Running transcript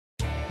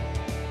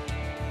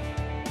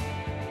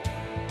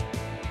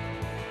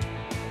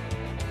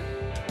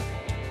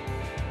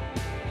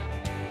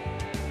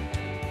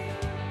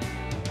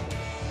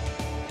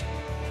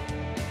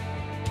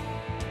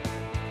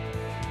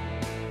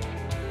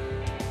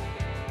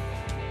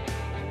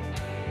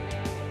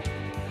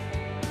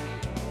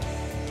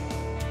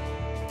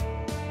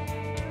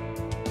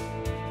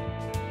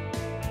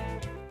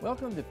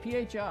Welcome to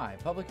PHI,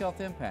 Public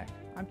Health Impact.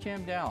 I'm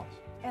Cham.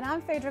 And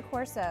I'm Phaedra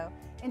Corso.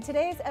 In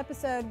today's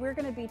episode, we're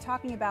going to be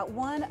talking about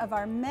one of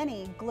our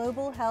many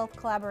global health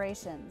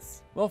collaborations.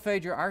 Well,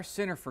 Phaedra, our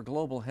Center for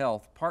Global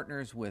Health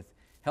partners with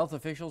health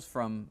officials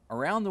from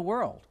around the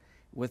world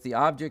with the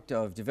object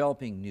of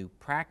developing new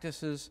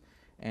practices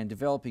and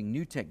developing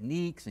new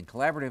techniques and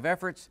collaborative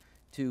efforts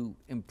to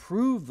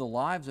improve the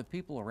lives of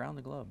people around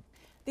the globe.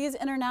 These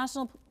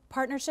international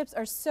partnerships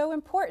are so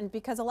important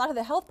because a lot of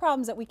the health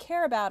problems that we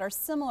care about are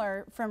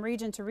similar from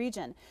region to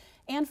region.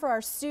 And for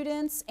our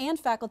students and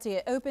faculty,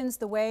 it opens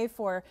the way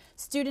for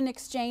student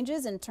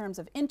exchanges in terms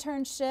of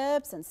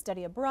internships and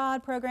study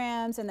abroad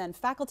programs, and then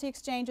faculty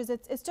exchanges.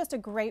 It's just a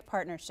great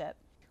partnership.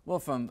 Well,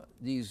 from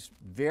these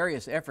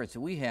various efforts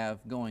that we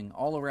have going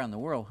all around the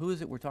world, who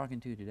is it we're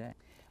talking to today?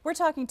 We're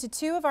talking to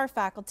two of our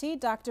faculty,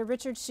 Dr.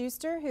 Richard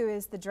Schuster, who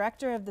is the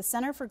director of the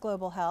Center for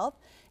Global Health,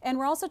 and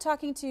we're also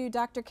talking to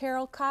Dr.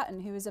 Carol Cotton,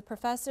 who is a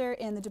professor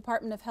in the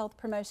Department of Health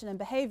Promotion and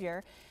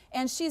Behavior,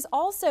 and she's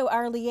also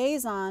our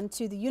liaison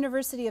to the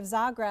University of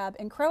Zagreb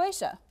in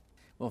Croatia.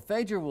 Well,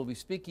 Phaedra will be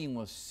speaking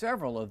with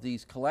several of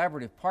these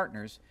collaborative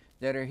partners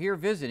that are here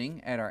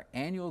visiting at our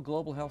annual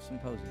Global Health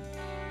Symposium.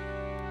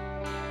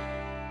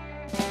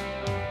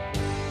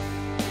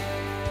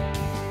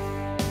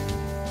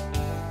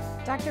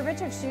 Dr.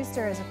 Richard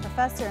Schuster is a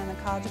professor in the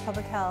College of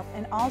Public Health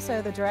and also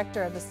the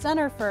director of the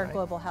Center for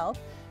Global Health.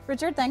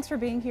 Richard, thanks for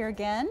being here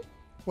again.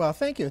 Well,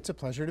 thank you. It's a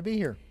pleasure to be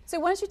here. So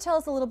why don't you tell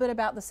us a little bit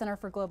about the Center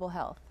for Global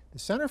Health? The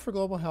Center for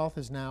Global Health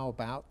is now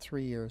about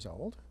 3 years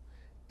old,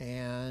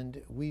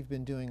 and we've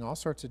been doing all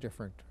sorts of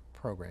different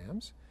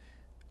programs.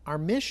 Our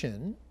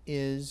mission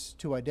is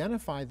to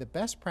identify the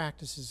best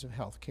practices of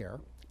healthcare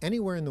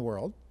anywhere in the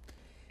world,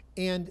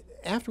 and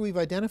after we've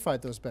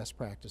identified those best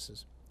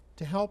practices,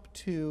 to help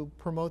to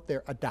promote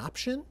their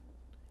adoption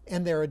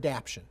and their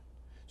adaption.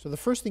 So the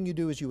first thing you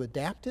do is you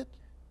adapt it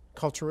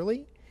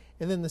culturally,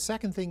 and then the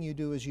second thing you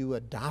do is you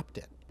adopt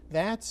it.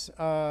 That's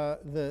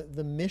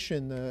the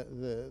mission,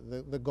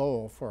 the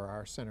goal for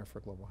our Center for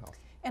Global Health.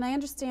 And I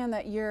understand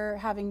that you're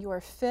having your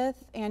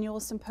 5th annual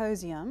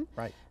symposium.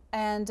 Right.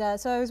 And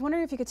so I was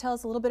wondering if you could tell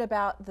us a little bit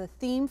about the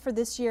theme for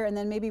this year and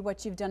then maybe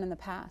what you've done in the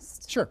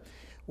past. Sure.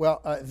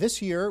 Well,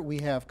 this year we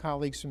have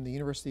colleagues from the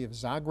University of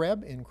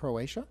Zagreb in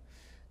Croatia.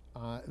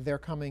 They're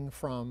coming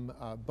from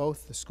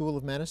both the School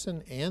of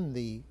Medicine and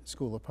the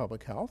School of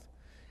Public Health.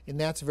 And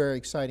that's very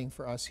exciting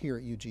for us here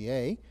at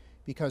UGA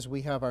because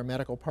we have our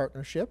medical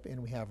partnership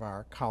and we have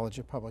our College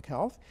of Public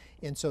Health.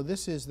 And so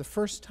this is the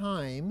first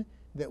time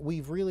that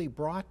we've really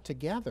brought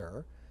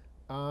together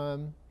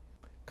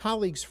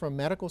colleagues from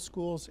medical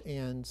schools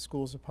and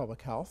schools of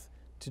public health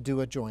to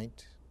do a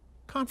joint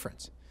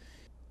conference.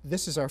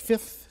 This is our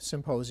 5th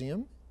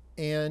symposium.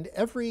 And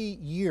every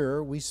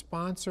year we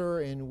sponsor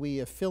and we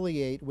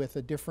affiliate with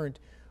a different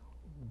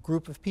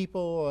group of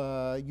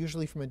people,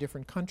 usually from a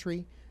different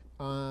country,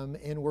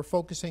 and we're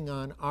focusing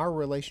on our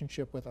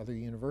relationship with other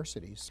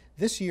universities.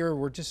 This year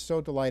we're just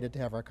so delighted to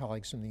have our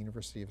colleagues from the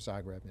University of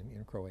Zagreb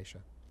in Croatia.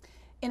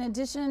 In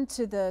addition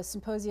to the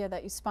symposia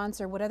that you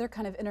sponsor, what other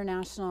kind of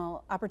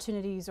international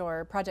opportunities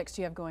or projects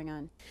do you have going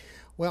on?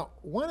 Well,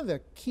 one of the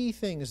key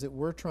things that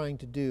we're trying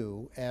to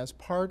do as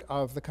part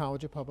of the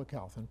College of Public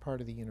Health and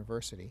part of the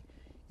university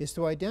is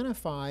to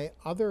identify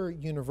other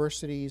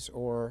universities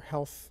or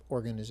health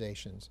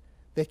organizations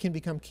that can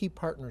become key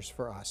partners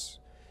for us.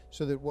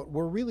 So that what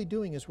we're really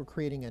doing is we're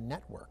creating a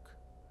network.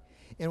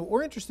 And what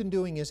we're interested in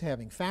doing is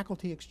having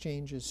faculty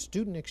exchanges,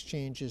 student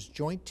exchanges,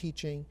 joint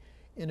teaching,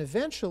 and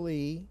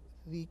eventually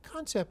the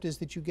concept is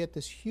that you get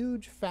this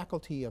huge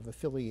faculty of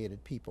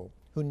affiliated people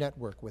who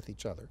network with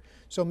each other.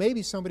 So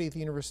maybe somebody at the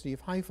University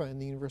of Haifa and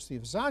the University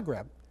of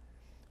Zagreb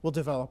will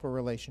develop a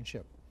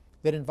relationship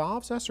that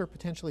involves us or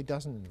potentially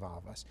doesn't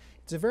involve us.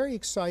 It's a very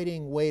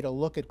exciting way to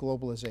look at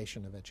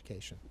globalization of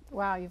education.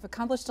 Wow, you've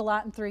accomplished a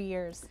lot in 3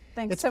 years.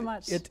 Thanks so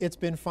much. It's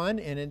been fun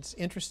and it's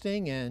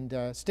interesting,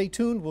 and stay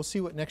tuned. We'll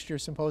see what next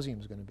year's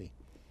symposium is going to be.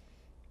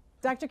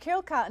 Dr.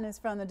 Carol Cotton is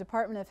from the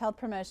Department of Health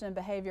Promotion and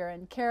Behavior.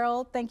 And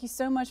Carol, thank you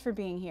so much for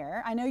being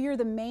here. I know you're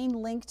the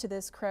main link to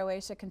this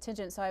Croatia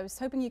contingent, so I was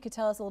hoping you could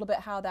tell us a little bit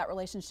how that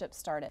relationship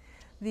started.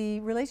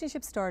 The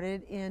relationship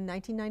started in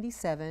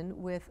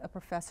 1997 with a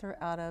professor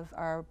out of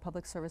our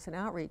public service and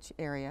outreach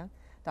area,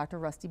 Dr.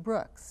 Rusty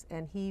Brooks.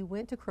 And he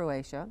went to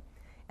Croatia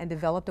and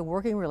developed a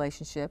working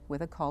relationship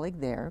with a colleague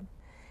there.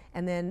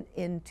 And then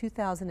in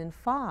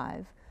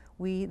 2005,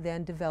 we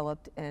then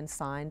developed and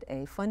signed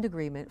a fund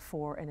agreement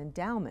for an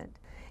endowment.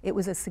 It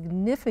was a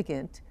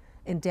significant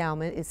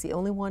endowment. It's the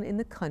only one in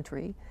the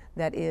country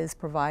that is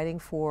providing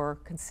for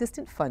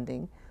consistent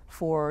funding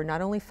for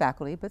not only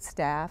faculty but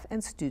staff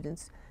and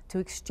students to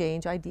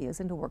exchange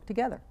ideas and to work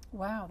together.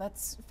 Wow,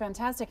 that's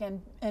fantastic.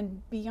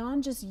 And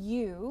beyond just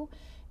you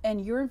and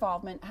your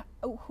involvement,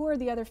 who are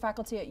the other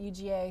faculty at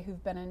UGA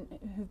who've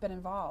been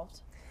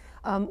involved?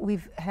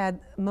 We've had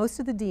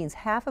most of the deans,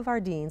 half of our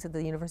deans at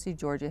the University of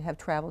Georgia have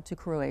traveled to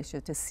Croatia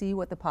to see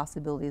what the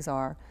possibilities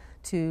are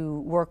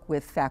to work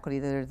with faculty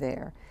that are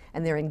there.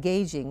 And they're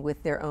engaging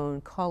with their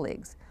own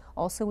colleagues.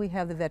 Also, we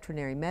have the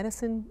Veterinary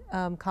Medicine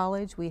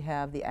College, we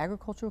have the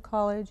Agricultural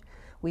College,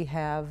 we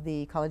have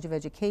the College of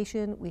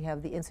Education, we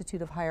have the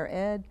Institute of Higher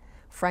Ed,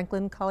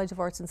 Franklin College of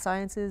Arts and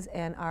Sciences,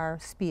 and our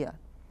SPIA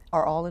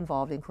are all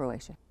involved in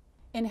Croatia.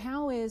 And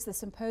how is the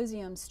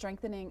symposium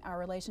strengthening our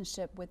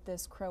relationship with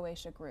this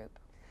Croatia group?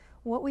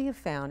 What we have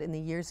found in the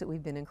years that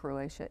we've been in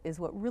Croatia is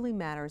what really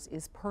matters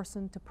is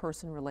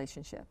person-to-person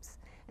relationships.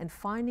 And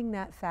finding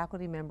that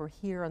faculty member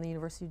here on the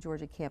University of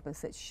Georgia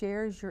campus that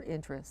shares your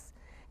interests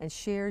and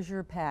shares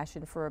your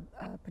passion for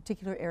a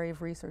particular area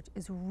of research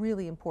is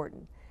really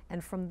important.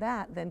 And from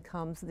that then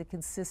comes the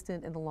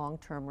consistent and the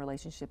long-term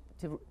relationship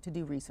to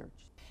do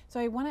research. So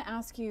I want to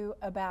ask you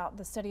about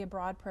the study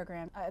abroad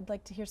program. I'd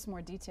like to hear some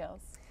more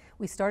details.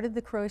 We started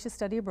the Croatia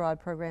Study Abroad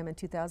program in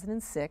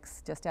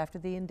 2006, just after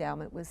the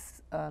endowment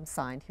was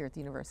signed here at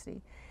the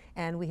university.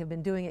 And we have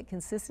been doing it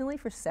consistently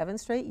for 7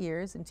 straight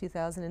years. In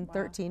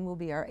 2013 will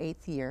be our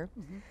 8th year.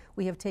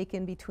 We have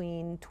taken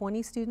between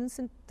 20 students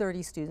and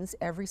 30 students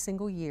every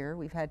single year.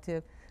 We've had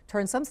to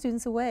turn some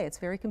students away. It's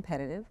very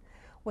competitive.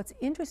 What's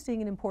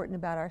interesting and important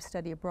about our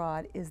study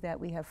abroad is that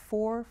we have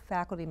 4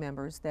 faculty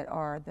members that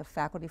are the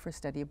faculty for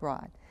study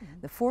abroad.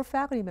 The 4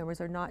 faculty members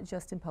are not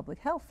just in public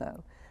health,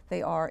 though.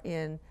 They are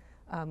in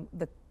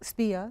the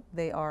SPIA,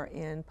 they are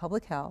in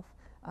public health,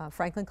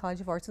 Franklin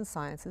College of Arts and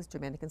Sciences,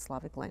 Germanic and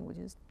Slavic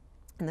languages,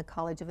 and the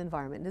College of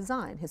Environment and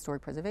Design,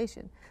 Historic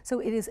Preservation. So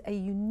it is a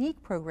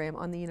unique program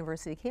on the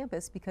university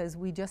campus because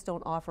we just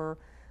don't offer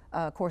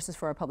courses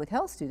for our public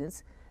health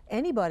students.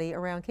 Anybody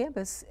around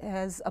campus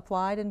has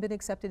applied and been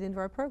accepted into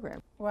our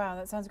program. Wow,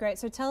 that sounds great.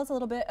 So tell us a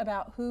little bit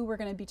about who we're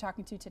going to be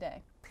talking to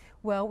today.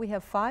 Well, we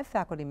have 5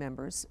 faculty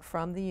members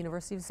from the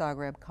University of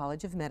Zagreb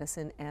College of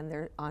Medicine and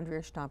their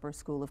Andrija Štampar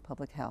School of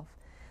Public Health.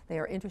 They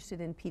are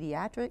interested in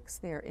pediatrics,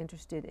 they are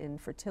interested in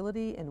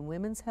fertility and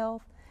women's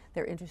health,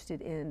 they're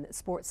interested in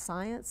sports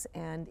science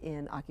and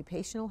in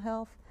occupational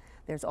health.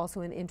 There's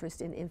also an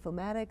interest in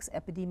informatics,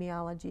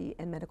 epidemiology,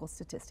 and medical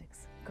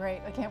statistics.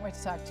 Great, I can't wait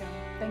to talk to him.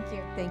 Thank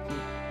you. Thank you.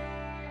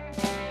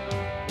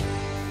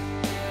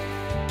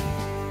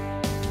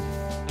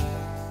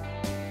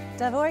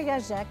 Davor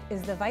Jezek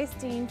is the Vice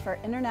Dean for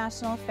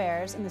International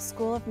Affairs in the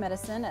School of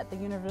Medicine at the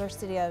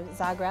University of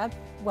Zagreb.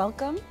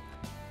 Welcome.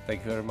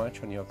 Thank you very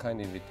much on your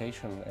kind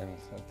invitation, and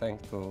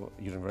thank to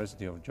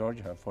University of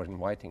Georgia for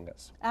inviting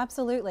us.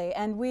 Absolutely,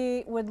 and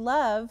we would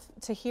love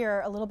to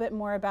hear a little bit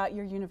more about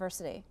your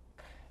university.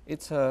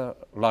 It's a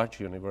large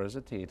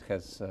university. It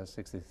has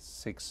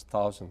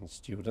 66,000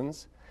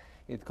 students.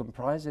 It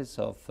comprises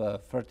of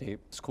 30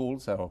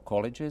 schools or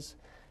colleges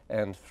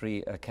and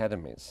 3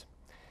 academies.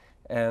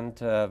 And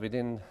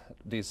within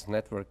this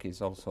network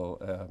is also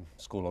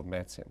a School of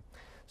Medicine.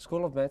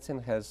 School of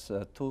Medicine has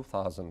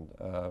 2,000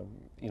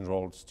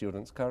 enrolled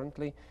students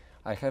currently.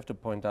 I have to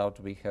point out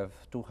we have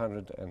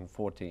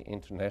 240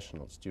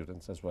 international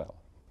students as well.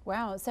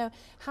 Wow, so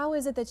how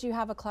is it that you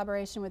have a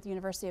collaboration with the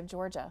University of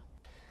Georgia?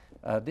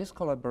 This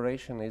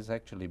collaboration is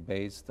actually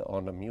based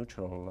on a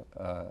mutual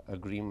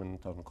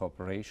agreement on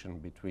cooperation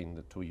between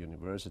the 2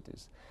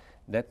 universities.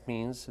 That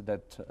means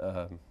that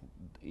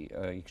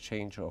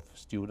exchange of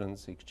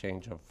students,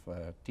 exchange of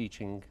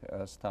teaching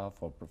staff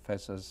or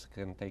professors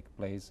can take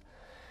place.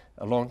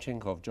 A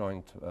launching of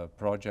joint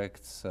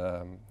projects,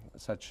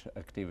 such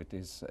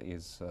activities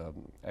is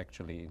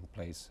actually in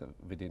place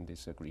within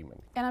this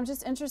agreement. And I'm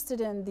just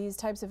interested in these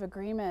types of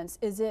agreements.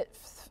 Is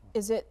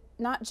it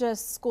not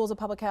just schools of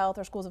public health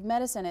or schools of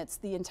medicine, it's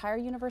the entire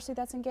university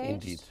that's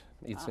engaged? Indeed,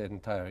 it's the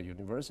entire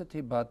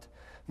university, but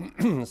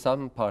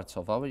some parts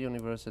of our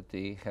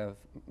university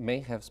may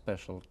have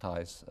special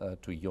ties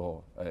to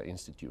your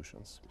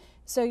institutions.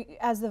 So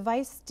as the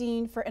Vice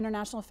Dean for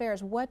International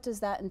Affairs, what does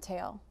that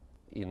entail?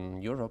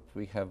 In Europe,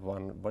 we have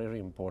one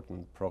very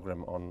important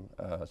program on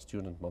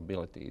student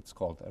mobility. It's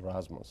called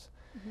Erasmus.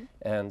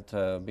 And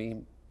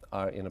we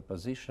are in a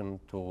position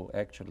to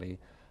actually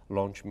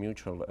launch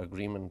mutual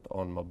agreement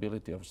on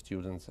mobility of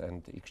students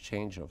and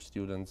exchange of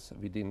students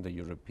within the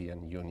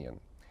European Union.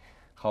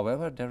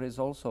 However, there is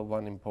also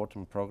one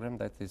important program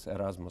that is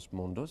Erasmus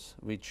Mundus,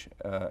 which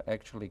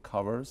actually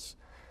covers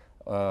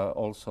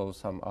also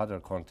some other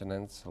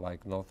continents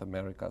like North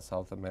America,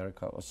 South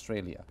America,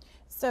 Australia.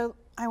 So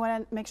I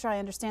want to make sure I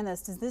understand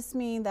this. Does this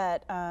mean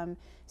that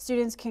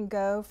students can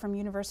go from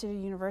university to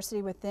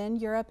university within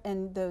Europe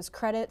and those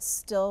credits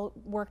still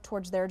work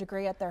towards their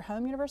degree at their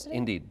home university?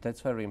 Indeed,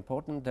 that's very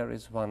important. There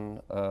is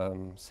one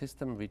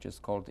system which is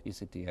called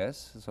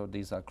ECTS. So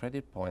these are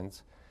credit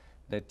points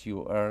that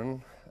you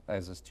earn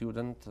as a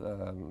student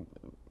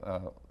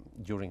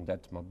during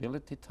that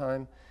mobility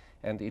time,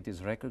 and it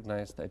is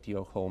recognized at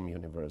your home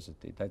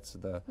university. That's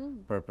the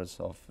purpose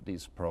of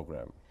this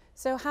program.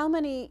 So how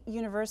many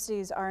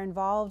universities are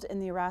involved in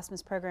the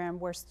Erasmus program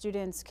where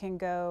students can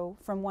go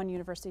from one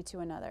university to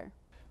another?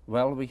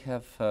 Well, we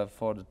have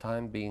for the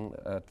time being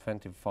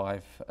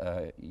 25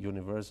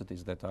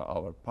 universities that are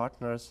our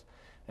partners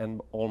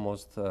and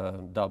almost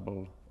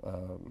double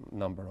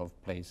number of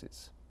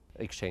places,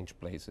 exchange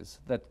places.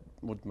 That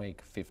would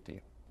make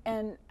 50.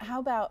 And how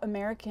about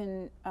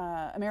American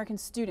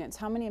students?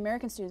 How many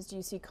American students do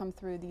you see come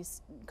through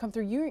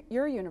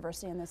your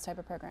university in this type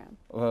of program?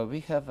 Well,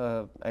 we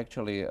have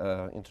actually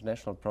an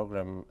international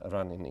program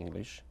run in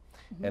English,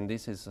 and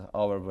this is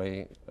our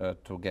way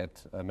to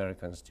get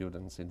American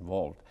students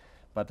involved.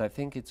 But I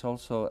think it's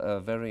also a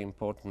very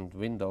important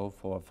window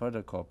for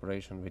further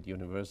cooperation with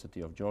University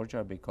of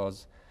Georgia,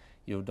 because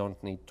you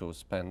don't need to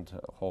spend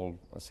a whole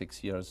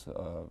 6 years,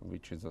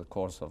 which is the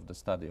course of the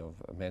study of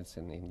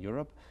medicine in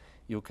Europe.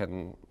 You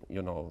can,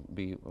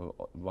 be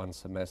 1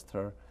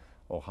 semester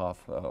or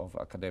half of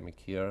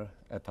academic year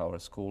at our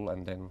school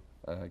and then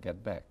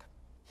get back.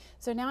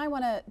 So now I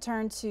want to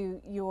turn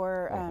to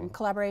your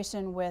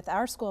collaboration with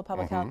our School of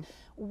Public Health.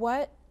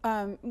 What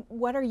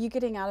are you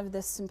getting out of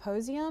this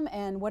symposium,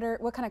 and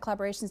what kind of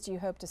collaborations do you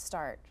hope to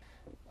start?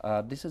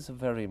 This is a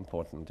very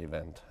important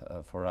event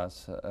for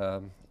us.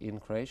 In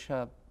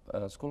Croatia,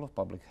 School of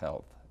Public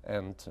Health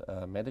and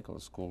medical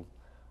school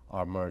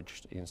are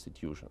merged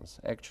institutions.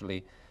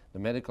 Actually, the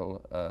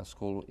medical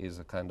school is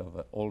a kind of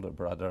an older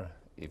brother,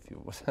 if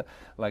you would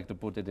like to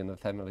put it in a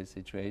family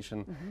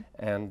situation,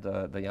 and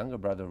the younger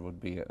brother would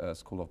be a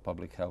School of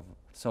Public Health.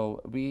 So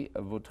we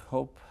would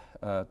hope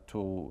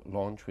to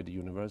launch with the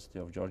University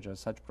of Georgia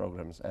such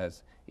programs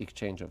as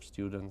exchange of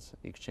students,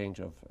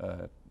 exchange of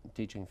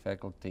teaching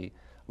faculty,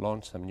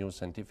 launch some new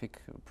scientific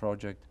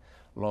project,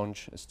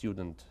 launch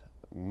student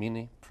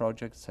mini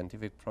projects,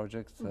 scientific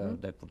projects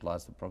that would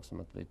last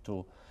approximately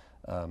 2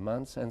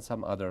 months, and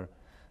some other,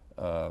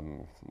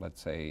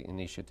 let's say,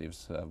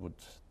 initiatives would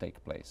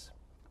take place.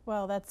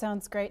 Well, that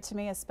sounds great to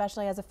me,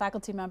 especially as a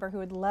faculty member who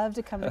would love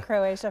to come to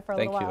Croatia for a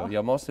little while. Thank you.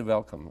 You're mostly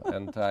welcome.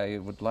 And I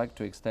would like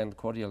to extend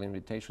cordial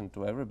invitation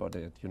to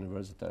everybody at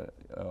University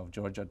of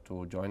Georgia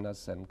to join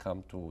us and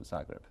come to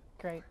Zagreb.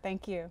 Great.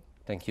 Thank you.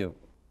 Thank you.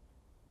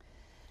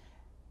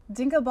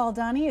 Dinka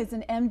Baldani is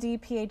an MD,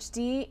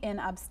 PhD in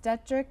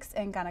obstetrics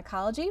and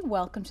gynecology.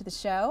 Welcome to the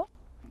show.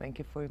 Thank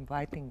you for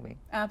inviting me.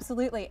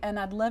 Absolutely. And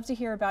I'd love to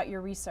hear about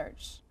your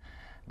research.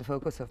 The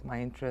focus of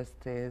my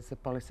interest is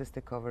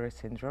polycystic ovary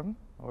syndrome,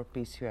 or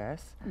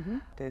PCOS.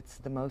 It's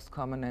the most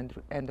common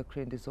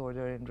endocrine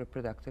disorder in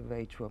reproductive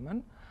age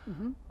women.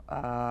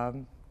 We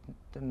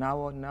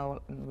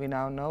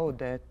now know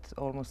that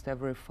almost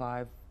every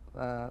fifth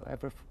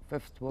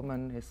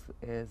woman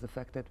is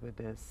affected with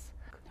this.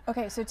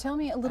 Okay, so tell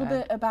me a little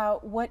bit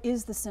about what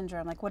is the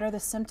syndrome, like what are the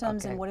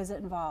symptoms and what does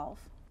it involve?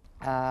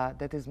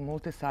 That is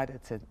multi-sided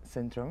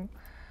syndrome.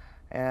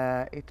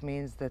 It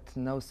means that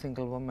no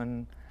single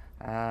woman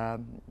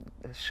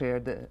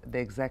share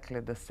exactly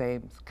the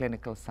same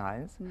clinical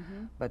signs,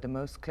 but the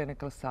most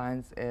clinical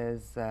signs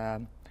is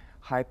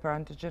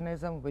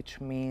hyperandrogenism, which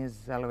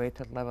means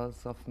elevated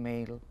levels of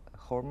male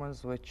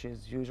hormones, which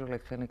is usually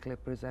clinically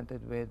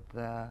presented with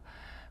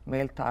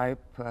male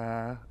type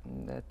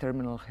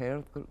terminal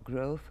hair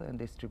growth and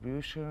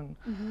distribution,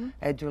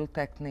 adult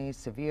acne,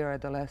 severe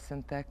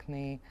adolescent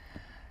acne,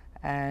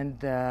 and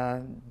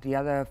the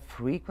other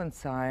frequent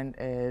sign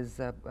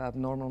is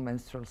abnormal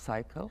menstrual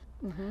cycle.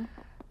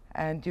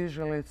 And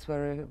usually it's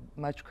very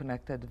much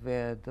connected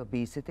with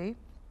obesity.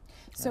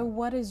 So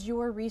what is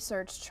your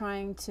research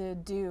trying to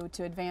do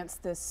to advance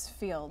this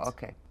field?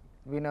 Okay.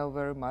 We know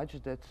very much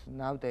that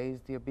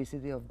nowadays the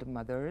obesity of the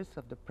mothers,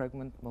 of the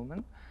pregnant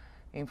women,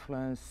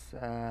 influence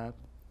the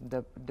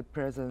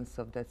presence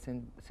of that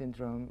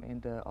syndrome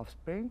in the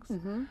offsprings.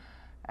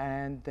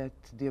 And that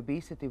the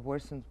obesity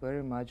worsens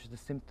very much the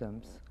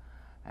symptoms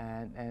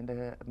and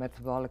the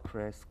metabolic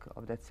risk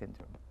of that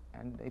syndrome.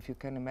 And if you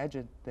can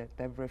imagine that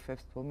every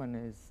fifth woman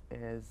is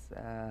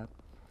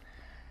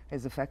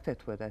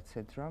affected with that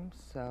syndrome,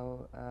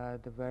 so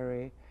the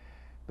very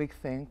big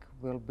thing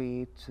will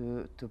be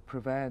to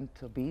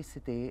prevent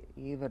obesity,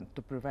 even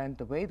to prevent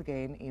the weight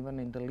gain, even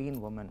in the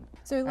lean woman.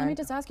 So let me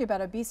just ask you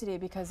about obesity,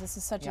 because this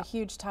is such a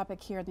huge topic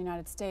here in the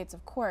United States,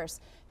 of course.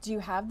 Do you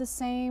have the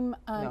same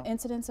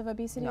incidence of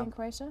obesity in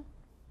Croatia?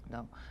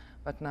 No,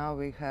 but now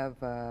we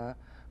have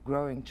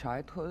growing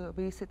childhood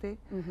obesity,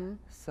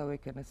 so we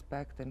can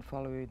expect in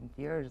following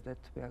years that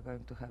we are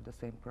going to have the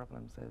same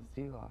problems as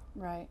you are.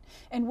 Right.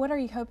 And what are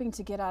you hoping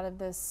to get out of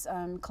this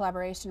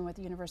collaboration with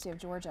the University of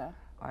Georgia?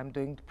 I'm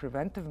doing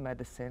preventive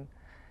medicine,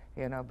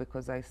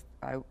 because I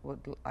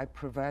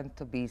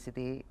prevent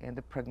obesity in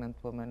the pregnant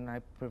woman, I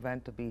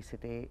prevent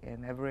obesity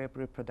in every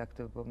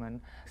reproductive woman.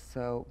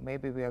 So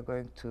maybe we are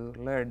going to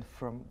learn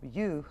from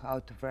you how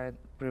to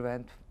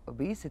prevent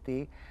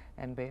obesity,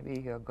 and maybe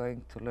you're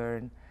going to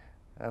learn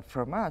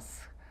from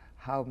us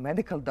how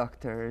medical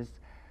doctors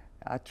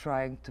are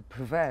trying to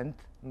prevent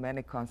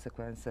many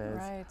consequences.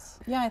 Right.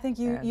 Yeah, I think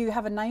you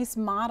have a nice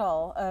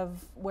model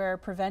of where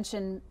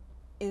prevention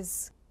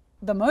is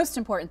the most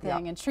important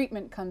thing and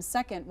treatment comes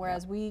second,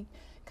 whereas we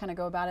kind of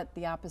go about it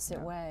the opposite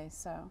way.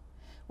 So,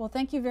 well,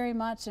 thank you very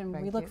much, and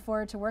we look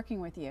forward to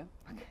working with you.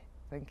 Okay,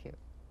 thank you.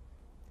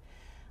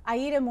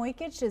 Aida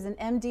Mujic is an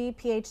MD,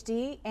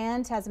 PhD,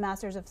 and has a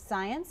Master's of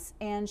Science,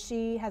 and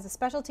she has a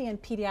specialty in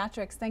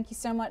pediatrics. Thank you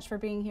so much for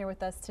being here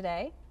with us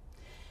today.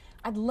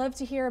 I'd love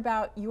to hear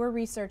about your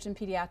research in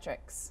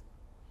pediatrics.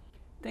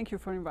 Thank you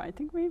for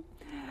inviting me.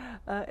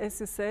 As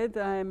you said,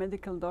 I'm a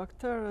medical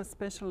doctor, a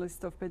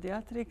specialist of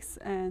pediatrics,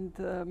 and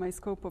my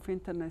scope of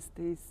interest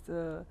is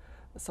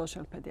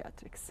social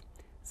pediatrics.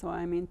 So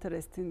I'm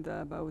interested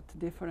about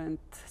different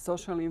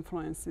social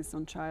influences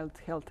on child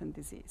health and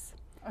disease.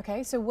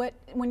 Okay, so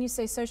when you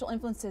say social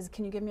influences,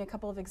 can you give me a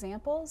couple of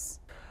examples?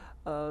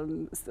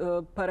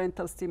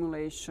 Parental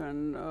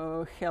stimulation,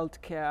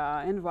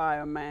 healthcare,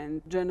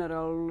 environment,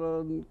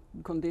 general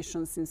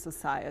conditions in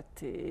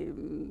society.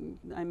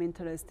 I'm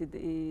interested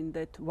in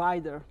that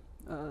wider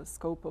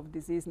scope of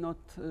disease, not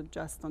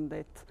just on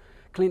that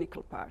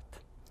clinical part.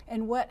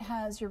 And what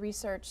has your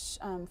research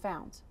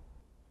found?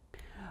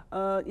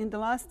 In the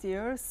last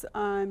years,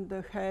 I'm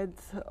the head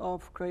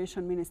of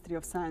Croatian Ministry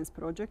of Science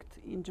project,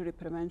 injury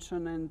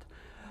prevention and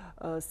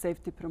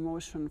safety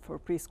promotion for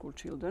preschool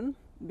children,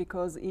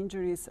 because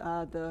injuries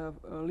are the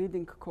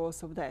leading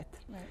cause of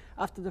death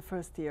after the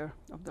first year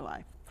of the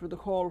life, through the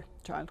whole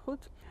childhood.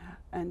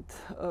 And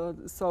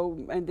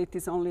and it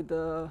is only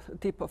the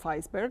tip of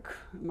iceberg,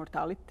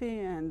 mortality,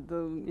 and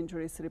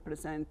injuries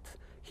represent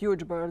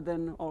huge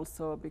burden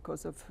also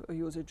because of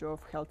usage of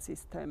health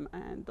system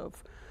and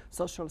of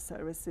social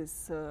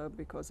services,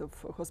 because of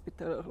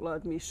hospital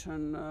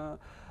admission,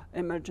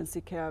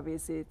 emergency care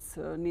visits,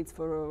 needs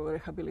for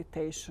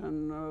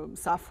rehabilitation,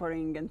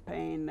 suffering and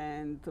pain,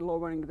 and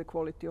lowering the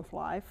quality of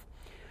life.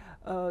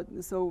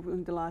 So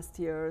in the last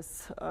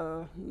years,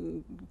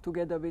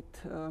 together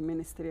with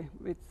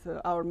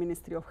our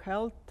Ministry of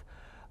Health,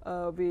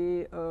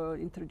 we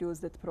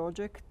introduced that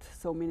project,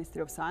 so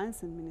Ministry of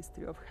Science and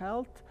Ministry of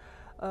Health,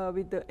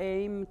 with the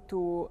aim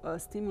to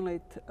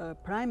stimulate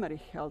primary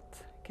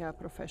health care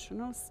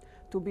professionals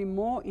to be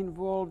more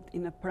involved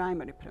in a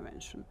primary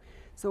prevention.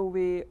 So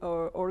we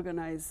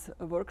organize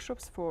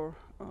workshops for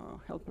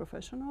health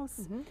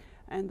professionals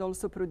and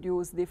also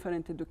produce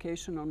different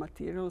educational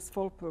materials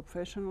for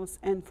professionals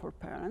and for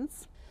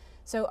parents.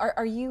 So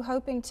are you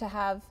hoping to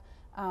have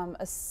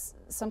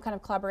some kind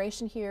of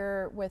collaboration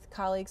here with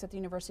colleagues at the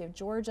University of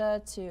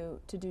Georgia to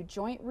do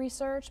joint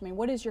research? I mean,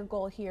 what is your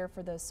goal here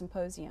for the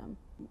symposium?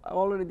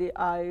 Already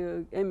I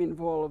am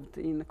involved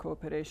in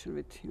cooperation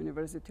with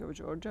University of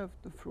Georgia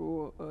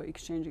through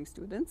exchanging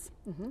students.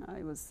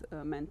 I was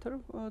a mentor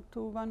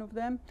to one of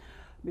them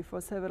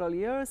before several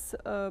years,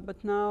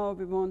 but now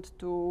we want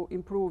to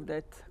improve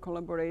that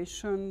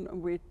collaboration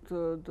with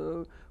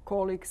the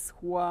colleagues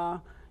who are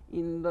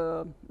in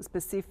the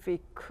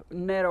specific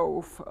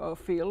narrow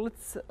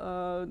fields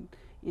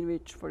in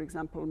which, for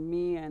example,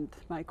 me and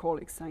my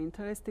colleagues are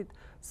interested,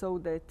 so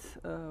that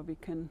we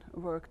can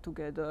work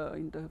together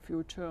in the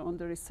future on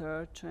the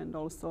research and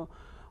also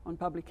on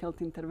public health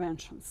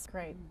interventions.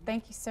 Great.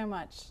 Thank you so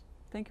much.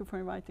 Thank you for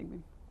inviting me.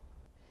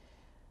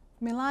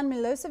 Milan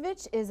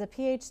Milosevic is a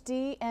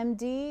PhD,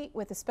 MD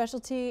with a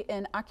specialty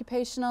in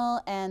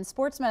occupational and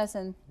sports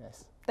medicine.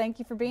 Yes. Thank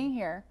you for being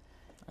here.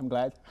 I'm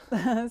glad.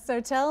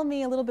 So tell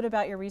me a little bit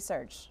about your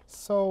research.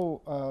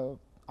 So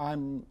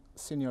I'm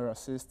senior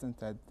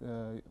assistant at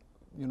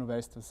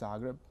University of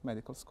Zagreb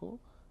Medical School,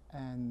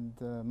 and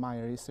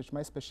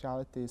my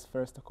specialty is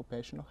first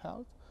occupational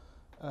health.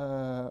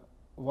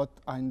 What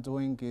I'm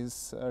doing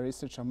is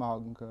research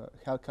among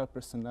healthcare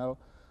personnel,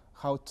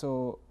 how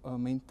to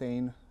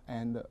maintain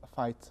and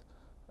fight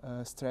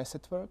stress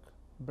at work,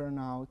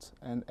 burnout,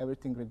 and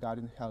everything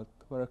regarding health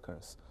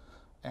workers.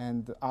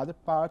 And the other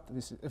part,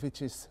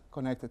 which is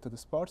connected to the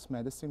sports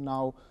medicine,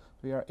 now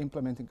we are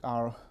implementing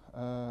our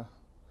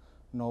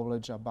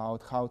knowledge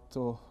about how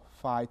to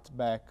fight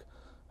back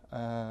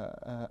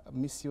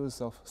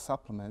misuse of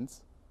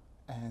supplements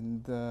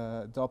and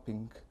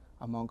doping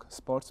among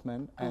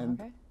sportsmen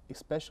and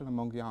especially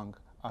among young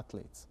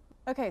athletes.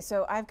 Okay,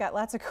 so I've got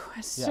lots of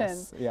questions.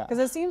 Yes, yeah. Because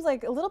it seems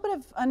like a little bit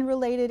of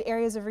unrelated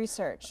areas of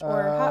research,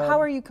 or how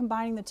are you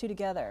combining the two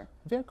together?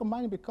 We are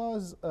combining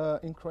because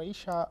in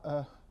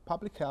Croatia,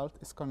 public health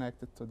is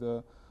connected to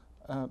the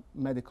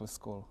medical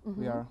school.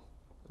 We are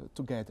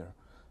together.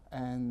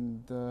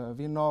 And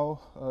we know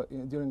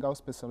during our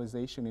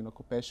specialization in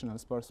occupational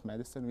and sports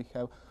medicine, we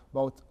have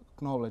both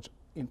knowledge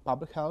in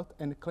public health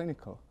and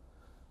clinical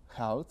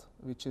health,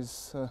 which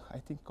is, I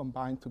think,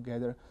 combined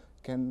together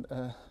can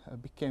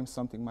become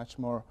something much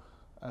more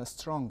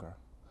stronger.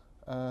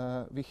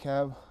 We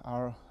have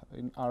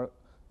in our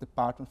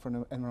Department for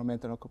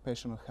Environmental and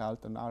Occupational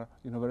Health and our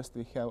university,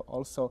 we have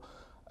also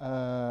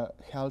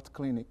health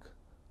clinic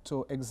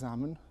to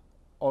examine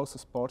also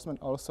sportsmen,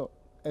 also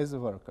as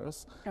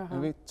workers,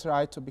 and we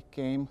try to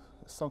become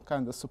some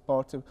kind of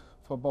supportive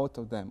for both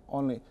of them,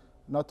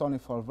 not only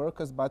for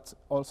workers but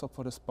also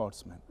for the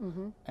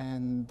sportsmen.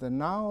 And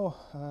now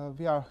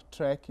we are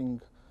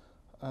tracking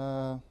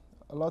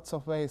lots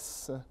of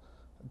ways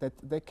that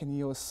they can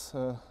use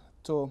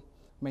to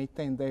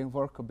maintain their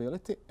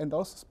workability and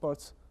also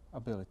sports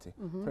ability.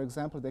 For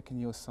example, they can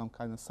use some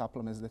kind of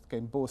supplements that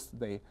can boost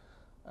their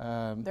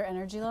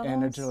energy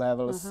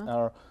levels,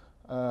 or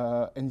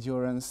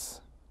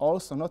endurance.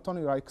 Also, not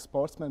only like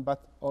sportsmen,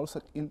 but also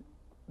in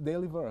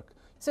daily work.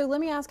 So let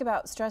me ask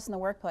about stress in the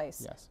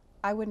workplace. Yes.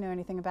 I wouldn't know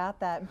anything about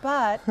that,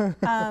 but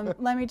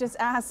let me just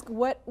ask,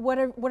 what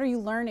are you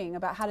learning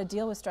about how to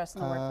deal with stress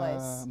in the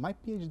workplace? My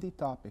PhD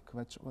topic,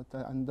 what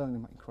I'm doing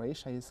in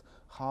Croatia, is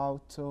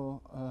how to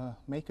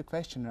make a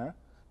questionnaire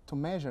to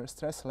measure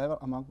stress level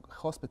among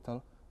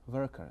hospital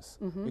workers,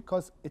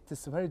 because it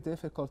is very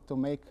difficult to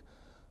make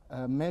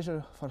a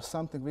measure for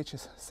something which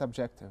is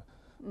subjective,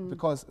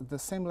 because the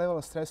same level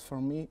of stress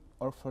for me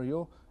or for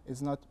you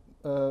is not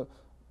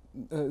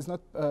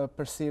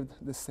perceived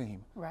the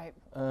same. Right.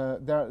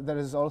 There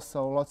is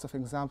also lots of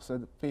examples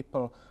that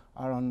people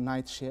are on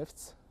night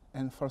shifts,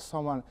 and for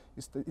someone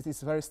it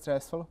is very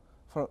stressful.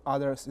 For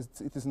others,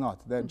 it is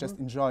not. They just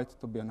enjoy it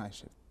to be on night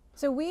shift.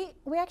 So we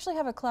actually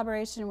have a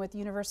collaboration with the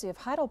University of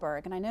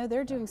Heidelberg, and I know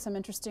they're doing some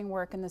interesting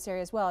work in this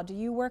area as well. Do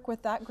you work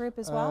with that group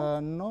as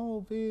well?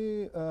 No,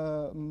 we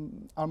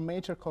our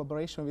major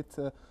collaboration with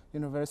the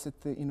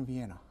University in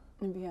Vienna.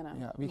 In Vienna.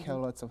 Yeah, we have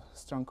lots of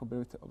strong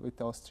collaboration with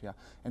Austria,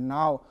 and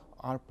now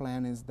our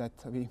plan is that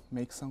we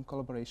make some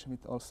collaboration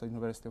with also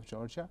University of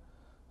Georgia.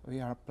 We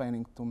are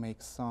planning to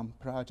make some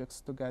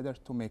projects together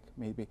to make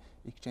maybe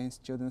exchange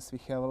students. We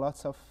have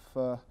lots of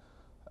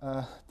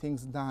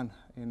things done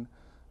in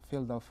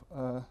field of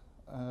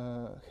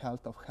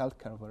health of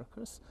healthcare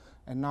workers,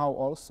 and now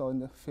also in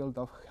the field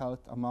of health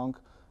among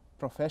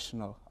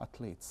professional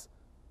athletes.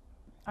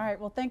 All right.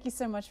 Well, thank you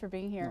so much for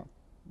being here.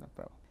 No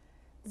problem.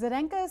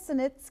 Zdenko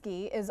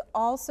Sonicki is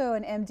also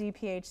an MD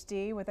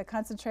PhD with a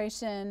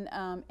concentration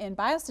in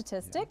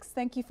biostatistics.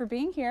 Thank you for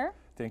being here.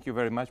 Thank you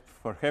very much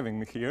for having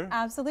me here.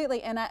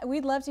 Absolutely, and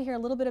we'd love to hear a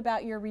little bit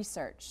about your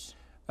research.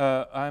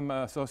 I'm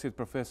an associate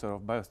professor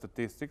of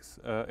biostatistics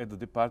at the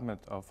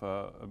Department of,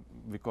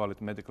 we call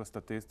it medical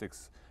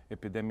statistics,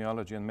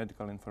 epidemiology and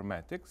medical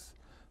informatics.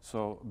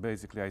 So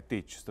basically I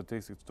teach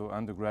statistics to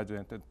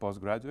undergraduate and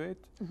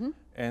postgraduate,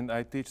 and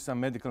I teach some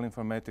medical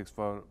informatics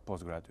for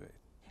postgraduate.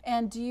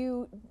 And do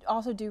you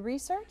also do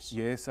research?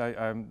 Yes,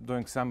 I'm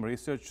doing some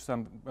research,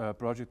 some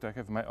project. I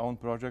have my own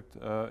project.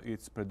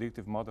 It's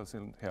predictive models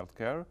in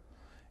healthcare.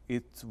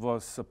 It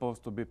was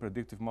supposed to be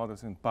predictive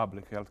models in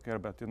public healthcare,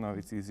 but you know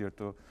it's easier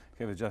to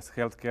have just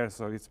healthcare,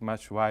 so it's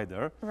much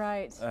wider.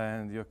 Right.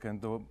 And you can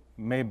do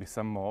maybe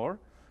some more.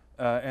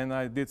 And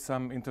I did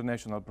some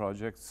international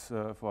projects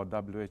for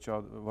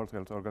WHO, World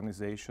Health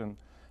Organization,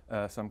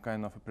 some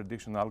kind of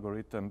prediction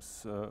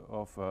algorithms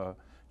of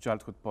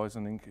childhood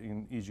poisoning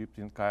in Egypt,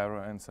 in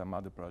Cairo, and some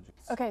other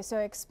projects. Okay, so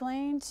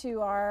explain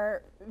to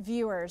our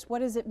viewers,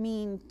 what does it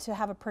mean to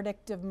have a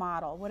predictive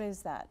model? What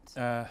is that?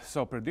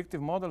 So predictive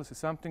models is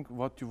something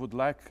what you would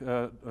like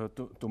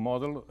to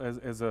model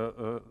as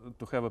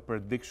to have a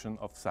prediction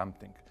of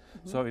something.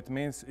 So it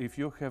means if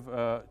you have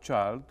a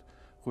child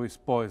who is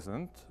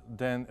poisoned,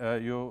 then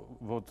you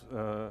would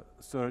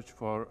search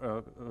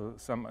for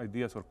some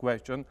ideas or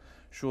question,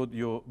 should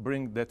you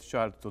bring that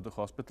child to the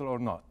hospital or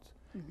not?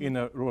 In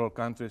rural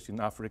countries, in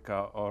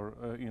Africa, or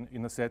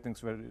in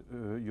settings where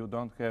you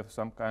don't have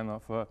some kind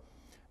of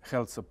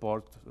health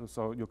support,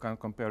 so you can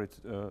compare it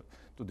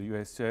to the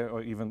USA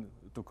or even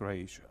to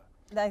Croatia.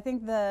 I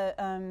think the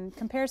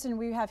comparison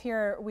we have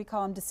here, we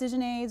call them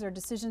decision aids or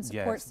decision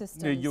support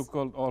systems. You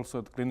call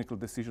also clinical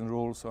decision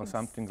rules or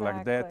something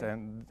like that,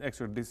 and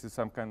actually this is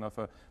some kind of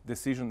a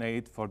decision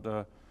aid for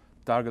the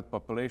target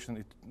population.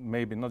 It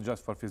may be not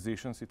just for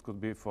physicians, it could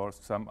be for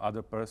some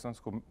other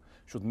persons who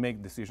should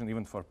make decisions,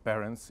 even for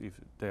parents if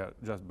they are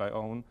just by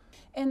own.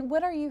 And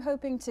what are you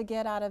hoping to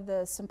get out of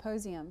the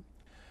symposium?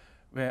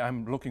 Well,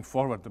 I'm looking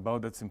forward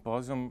about that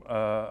symposium.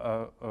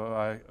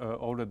 I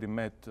already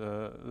met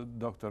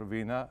Dr.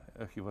 Vina,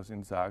 he was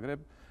in Zagreb,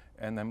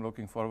 and I'm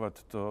looking forward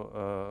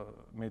to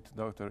meet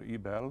Dr.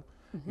 Ibel.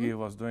 He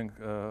was doing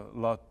a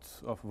lot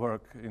of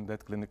work in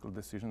that clinical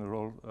decision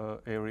rule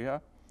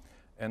area.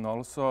 And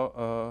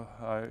also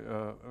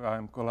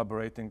I'm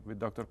collaborating with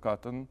Dr.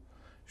 Cotton.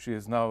 She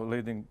is now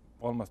leading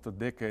almost a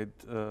decade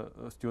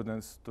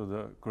students to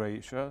the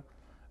Croatia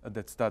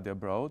that study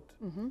abroad.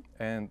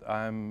 And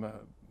I'm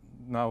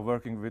now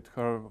working with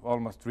her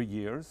almost 3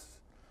 years.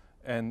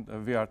 And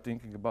we are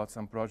thinking about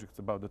some projects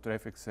about the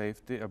traffic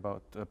safety,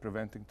 about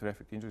preventing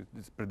traffic injuries,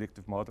 these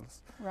predictive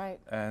models. Right.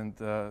 And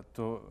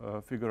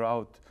to figure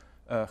out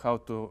how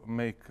to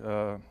make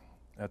a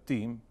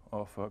team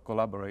of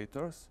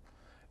collaborators.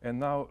 And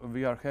now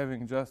we are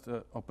having just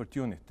an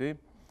opportunity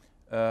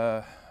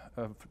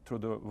through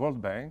the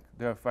World Bank.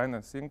 They are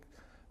financing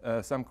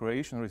some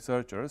Croatian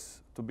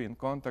researchers to be in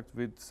contact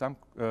with some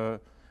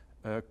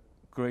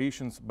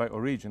Croatians by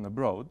origin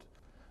abroad,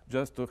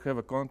 just to have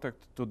a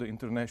contact to the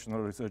international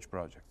research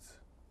projects.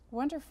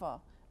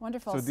 Wonderful,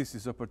 wonderful. So this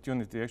is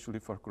opportunity actually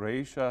for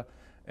Croatia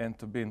and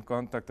to be in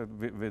contact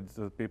with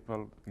the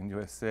people in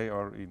USA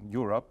or in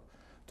Europe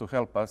to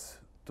help us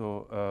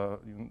to,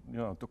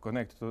 to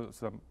connect to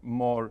some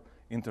more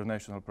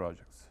international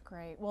projects.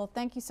 Great. Well,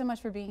 thank you so much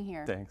for being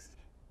here. Thanks.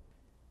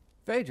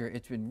 Phaedra,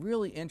 it's been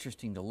really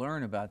interesting to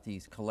learn about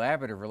these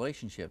collaborative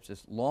relationships,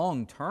 this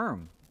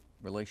long-term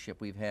relationship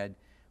we've had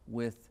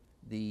with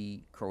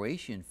the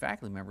Croatian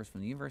faculty members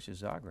from the University of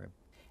Zagreb.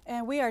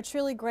 And we are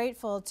truly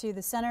grateful to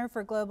the Center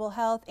for Global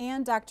Health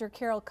and Dr.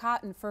 Carol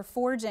Cotton for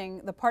forging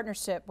the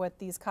partnership with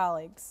these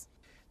colleagues.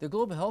 The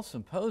Global Health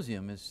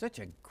Symposium is such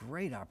a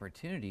great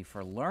opportunity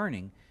for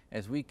learning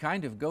as we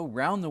kind of go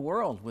round the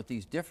world with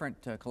these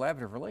different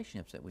collaborative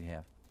relationships that we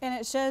have. And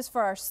it shows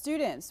for our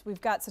students, we've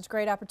got such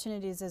great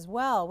opportunities as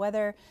well,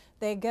 whether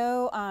they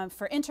go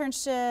for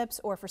internships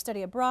or for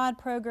study abroad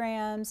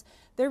programs.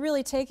 They're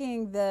really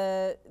taking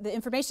the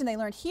information they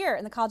learned here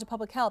in the College of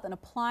Public Health and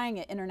applying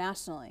it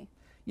internationally.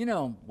 You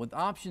know, with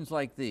options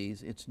like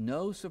these, it's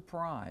no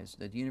surprise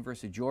that the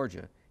University of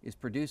Georgia is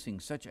producing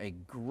such a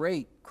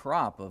great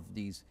crop of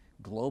these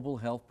global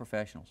health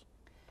professionals.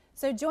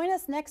 So join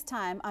us next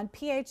time on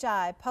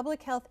PHI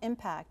Public Health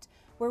Impact,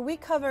 where we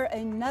cover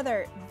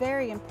another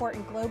very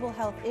important global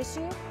health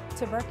issue,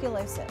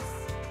 tuberculosis.